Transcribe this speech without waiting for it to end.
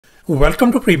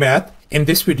Welcome to PreMath. In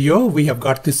this video, we have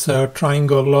got this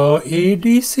triangle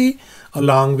ADC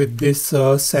along with this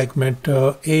segment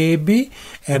AB,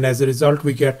 and as a result,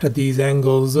 we get these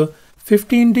angles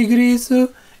 15 degrees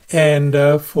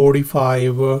and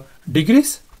 45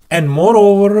 degrees. And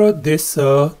moreover, this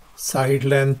side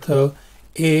length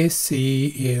AC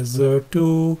is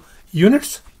 2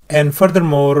 units. And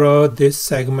furthermore, this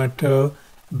segment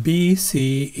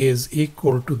BC is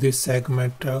equal to this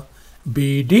segment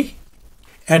BD.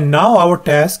 And now our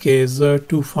task is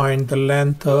to find the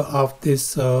length of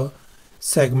this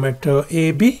segment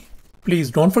AB.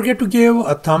 Please don't forget to give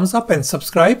a thumbs up and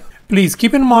subscribe. Please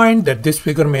keep in mind that this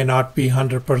figure may not be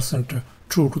 100%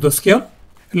 true to the scale.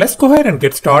 Let's go ahead and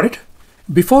get started.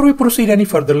 Before we proceed any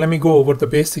further, let me go over the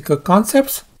basic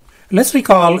concepts. Let's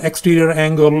recall exterior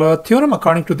angle theorem.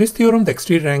 According to this theorem, the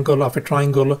exterior angle of a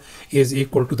triangle is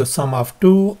equal to the sum of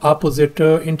two opposite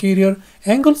interior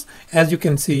angles. As you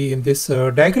can see in this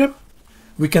diagram,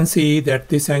 we can see that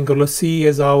this angle C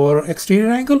is our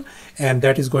exterior angle, and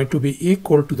that is going to be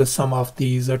equal to the sum of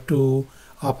these two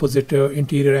opposite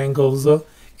interior angles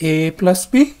A plus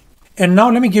B. And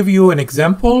now let me give you an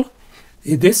example.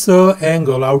 This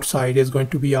angle outside is going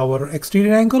to be our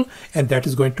exterior angle, and that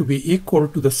is going to be equal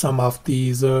to the sum of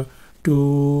these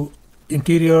two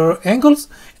interior angles.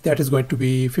 That is going to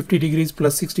be 50 degrees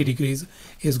plus 60 degrees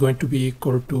is going to be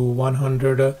equal to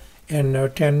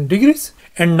 110 degrees.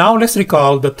 And now let's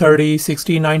recall the 30,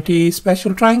 60, 90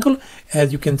 special triangle,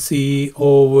 as you can see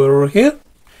over here.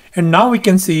 And now we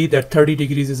can see that 30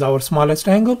 degrees is our smallest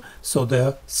angle, so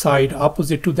the side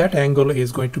opposite to that angle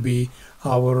is going to be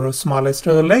our smallest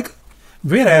leg,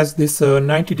 whereas this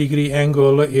 90 degree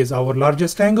angle is our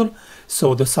largest angle,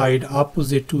 so the side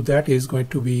opposite to that is going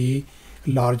to be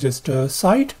largest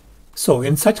side. So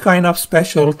in such kind of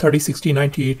special 30, 60,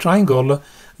 90 triangle,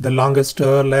 the longest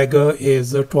leg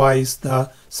is twice the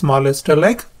smallest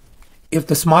leg. If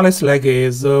the smallest leg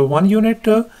is 1 unit,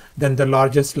 then the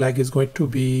largest leg is going to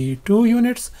be 2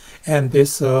 units, and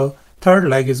this third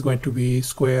leg is going to be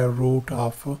square root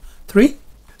of 3.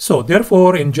 So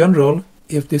therefore, in general,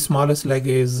 if the smallest leg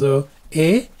is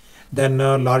A, then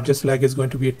largest leg is going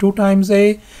to be 2 times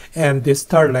A, and this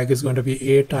third leg is going to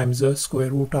be A times square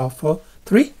root of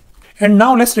 3. And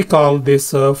now let's recall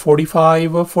this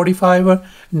 45,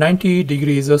 90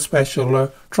 degrees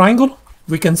special triangle.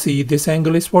 We can see this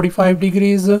angle is 45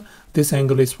 degrees, this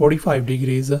angle is 45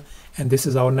 degrees, and this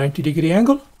is our 90 degree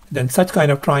angle. Then such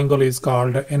kind of triangle is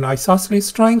called an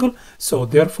isosceles triangle. So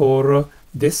therefore,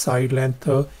 this side length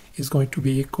is going to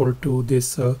be equal to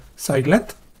this side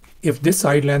length. If this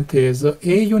side length is A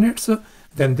units,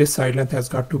 then this side length has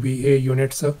got to be A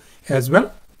units as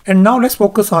well. And now let's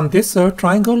focus on this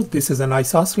triangle. This is an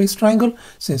isosceles triangle,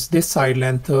 since this side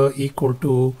length equal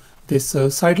to this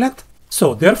side length.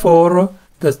 So therefore,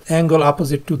 the angle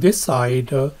opposite to this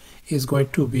side is going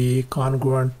to be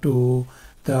congruent to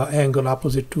the angle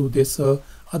opposite to this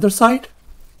other side.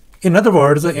 In other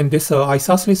words, in this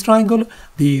isosceles triangle,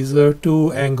 these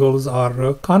two angles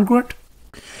are congruent.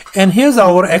 And here's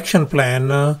our action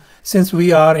plan. Since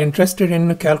we are interested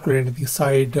in calculating the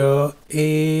side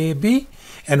AB,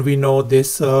 and we know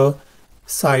this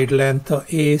side length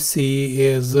AC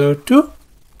is 2.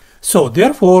 So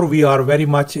therefore, we are very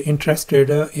much interested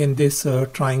in this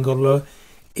triangle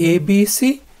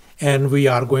ABC, and we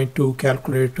are going to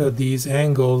calculate these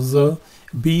angles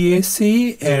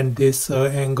BAC and this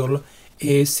angle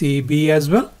ACB as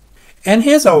well. And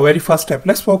here's our very first step.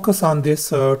 Let's focus on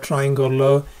this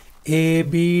triangle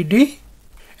ABD.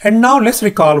 And now let's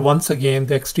recall once again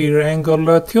the exterior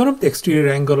angle theorem. The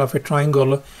exterior angle of a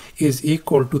triangle is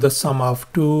equal to the sum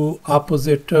of two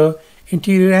opposite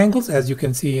interior angles, as you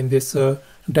can see in this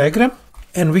diagram.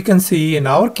 And we can see in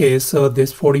our case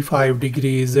this 45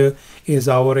 degrees is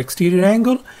our exterior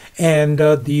angle, and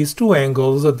these two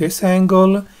angles, this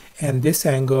angle and this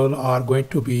angle, are going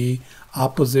to be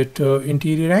opposite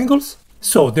interior angles.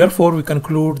 So therefore, we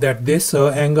conclude that this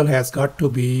angle has got to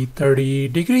be 30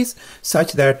 degrees,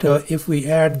 such that if we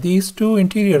add these two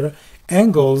interior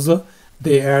angles,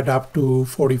 they add up to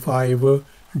 45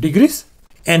 degrees.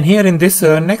 And here in this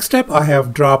next step, I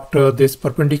have dropped this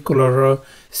perpendicular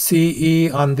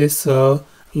CE on this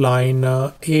line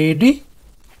AD.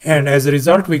 And as a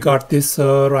result, we got this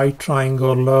right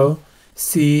triangle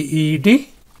CED.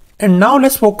 And now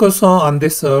let's focus on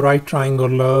this right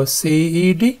triangle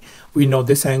CED. We know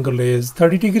this angle is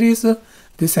 30 degrees,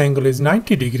 this angle is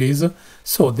 90 degrees.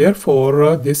 So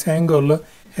therefore, this angle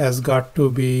has got to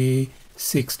be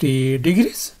 60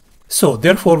 degrees. So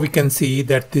therefore, we can see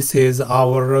that this is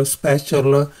our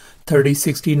special 30,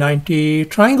 60, 90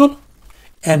 triangle.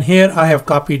 And here I have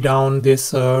copied down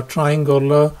this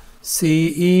triangle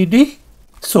CED.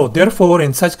 So therefore,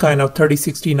 in such kind of 30,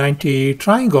 60, 90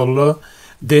 triangle,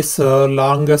 this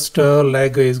longest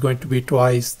leg is going to be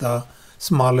twice the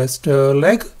smallest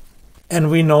leg. And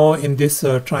we know in this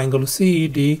triangle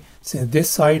CED, since this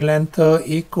side length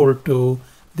equal to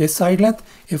this side length,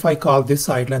 if I call this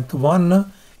side length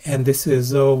 1 and this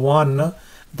is 1,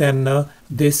 then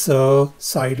this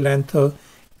side length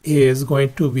is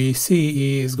going to be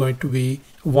CE is going to be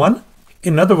 1.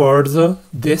 In other words,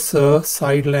 this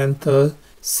side length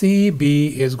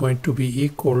CB is going to be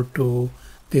equal to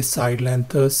this side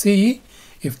length CE.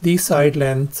 If these side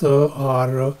lengths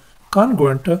are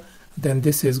congruent, then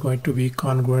this is going to be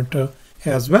congruent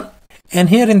as well. And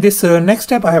here in this next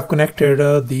step, I have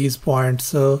connected these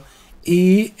points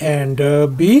E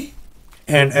and B.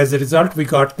 And as a result, we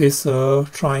got this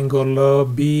triangle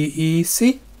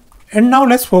BEC. And now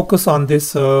let's focus on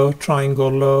this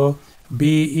triangle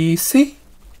BEC.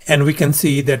 And we can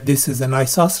see that this is an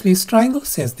isosceles triangle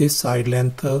since this side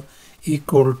length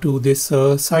equal to this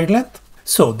side length.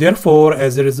 So therefore,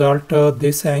 as a result,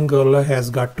 this angle has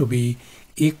got to be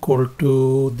equal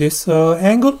to this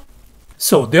angle.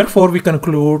 So therefore, we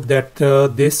conclude that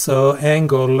this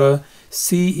angle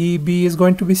CEB is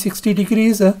going to be 60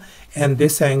 degrees and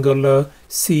this angle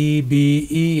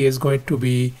CBE is going to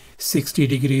be 60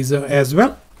 degrees as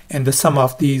well. And the sum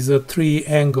of these three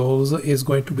angles is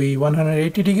going to be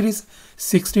 180 degrees,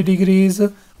 60 degrees,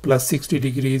 plus 60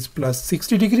 degrees, plus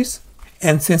 60 degrees.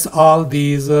 And since all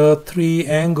these three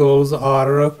angles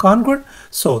are congruent,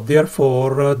 so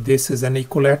therefore this is an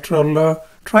equilateral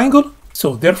triangle.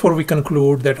 So therefore we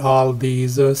conclude that all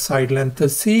these side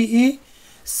lengths CE,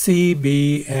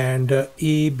 CB and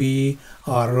EB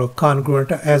are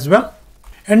congruent as well.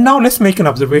 And now let's make an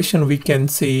observation. We can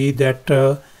see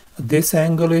that this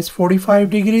angle is 45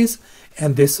 degrees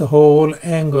and this whole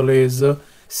angle is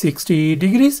 60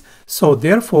 degrees. So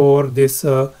therefore this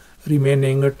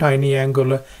remaining tiny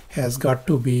angle has got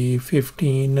to be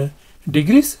 15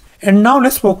 degrees. And now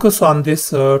let's focus on this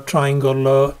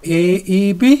triangle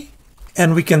AEB.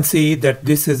 And we can see that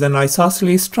this is an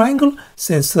isosceles triangle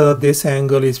since this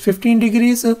angle is 15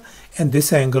 degrees and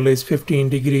this angle is 15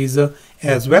 degrees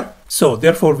as well. So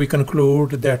therefore we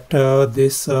conclude that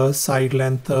this side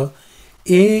length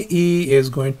AE is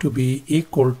going to be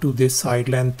equal to this side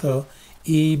length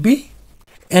EB.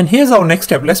 And here's our next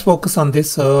step. Let's focus on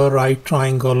this right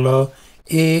triangle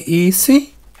AEC.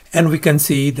 And we can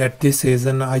see that this is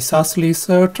an isosceles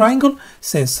triangle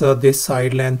since this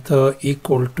side length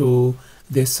equal to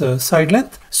this side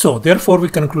length. So therefore we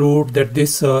conclude that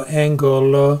this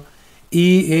angle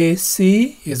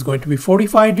EAC is going to be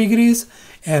 45 degrees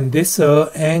and this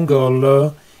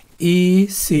angle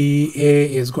ECA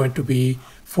is going to be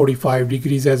 45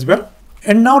 degrees as well.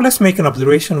 And now let's make an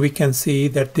observation. We can see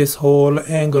that this whole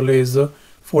angle is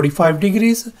 45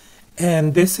 degrees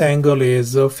and this angle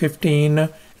is 15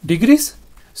 degrees.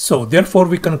 So therefore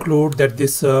we conclude that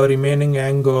this remaining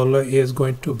angle is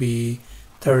going to be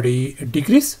 30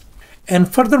 degrees.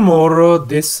 And furthermore,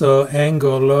 this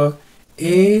angle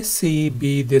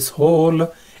ACB, this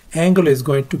whole angle is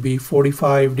going to be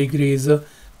 45 degrees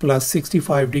plus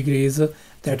 65 degrees.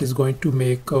 That is going to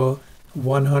make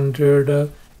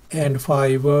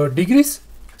 105 degrees.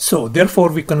 So therefore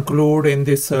we conclude in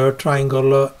this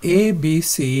triangle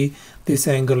ABC, this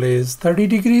angle is 30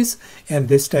 degrees and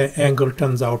this angle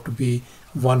turns out to be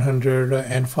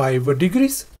 105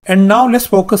 degrees. And now let's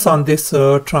focus on this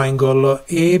triangle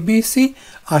ABC.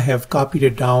 I have copied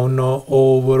it down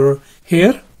over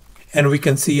here and we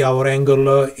can see our angle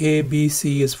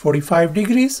ABC is 45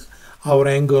 degrees. Our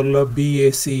angle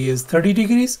BAC is 30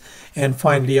 degrees and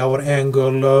finally our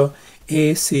angle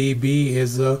ACB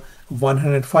is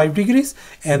 105 degrees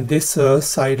and this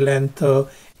side length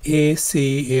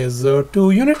AC is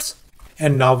 2 units.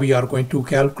 And now we are going to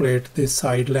calculate this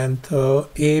side length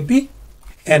AB.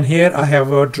 And here I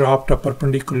have dropped a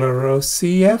perpendicular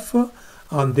CF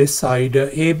on this side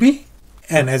AB.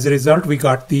 And as a result, we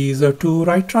got these two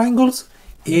right triangles,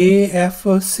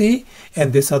 AFC,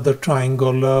 and this other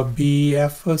triangle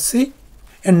BFC.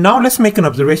 And now let's make an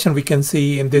observation. We can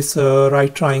see in this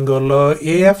right triangle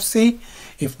AFC,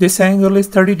 if this angle is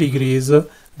 30 degrees,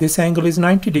 this angle is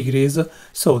 90 degrees.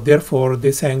 So therefore,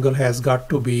 this angle has got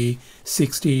to be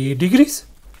 60 degrees.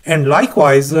 And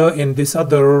likewise, in this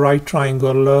other right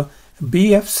triangle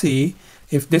BFC,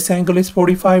 if this angle is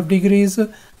 45 degrees,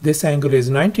 this angle is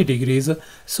 90 degrees.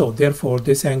 So therefore,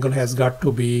 this angle has got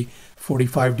to be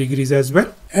 45 degrees as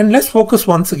well. And let's focus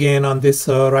once again on this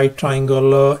right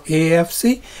triangle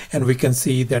AFC, and we can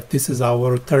see that this is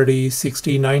our 30,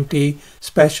 60, 90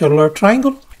 special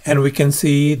triangle. And we can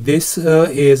see this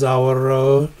is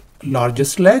our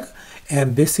largest leg,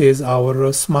 and this is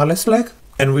our smallest leg.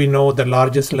 And we know the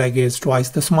largest leg is twice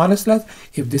the smallest leg.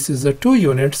 If this is 2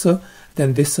 units,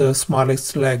 then this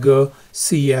smallest leg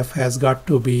CF has got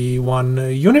to be 1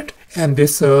 unit. And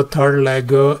this third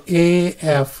leg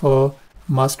AF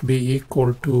must be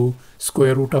equal to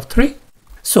square root of 3.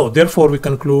 So therefore we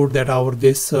conclude that our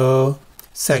this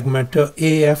segment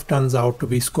AF turns out to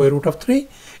be square root of 3,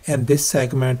 and this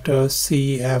segment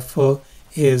CF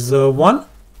is 1.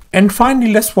 And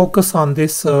finally, let's focus on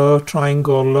this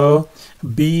triangle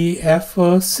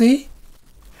BFC.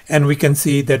 And we can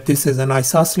see that this is an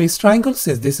isosceles triangle,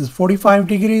 since this is 45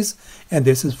 degrees and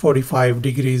this is 45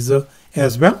 degrees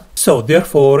as well. So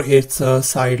therefore its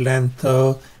side length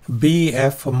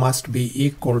BF must be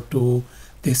equal to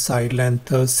this side length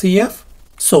CF.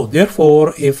 So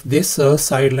therefore if this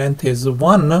side length is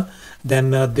 1,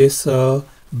 then this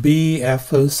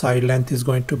BF side length is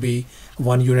going to be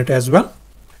 1 unit as well.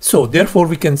 So therefore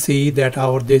we can see that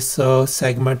our this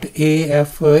segment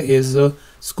AF is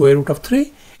square root of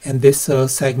 3, and this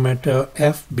segment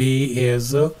FB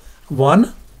is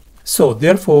 1. So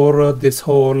therefore this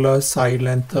whole side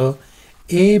length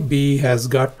AB has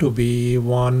got to be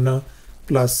 1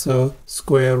 plus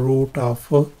square root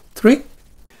of 3.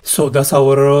 So thus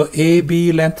our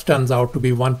AB length turns out to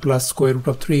be 1 plus square root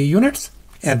of 3 units,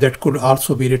 and that could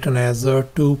also be written as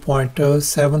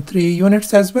 2.73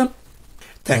 units as well.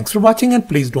 Thanks for watching, and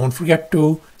please don't forget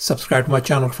to subscribe to my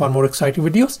channel for more exciting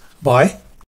videos. Bye.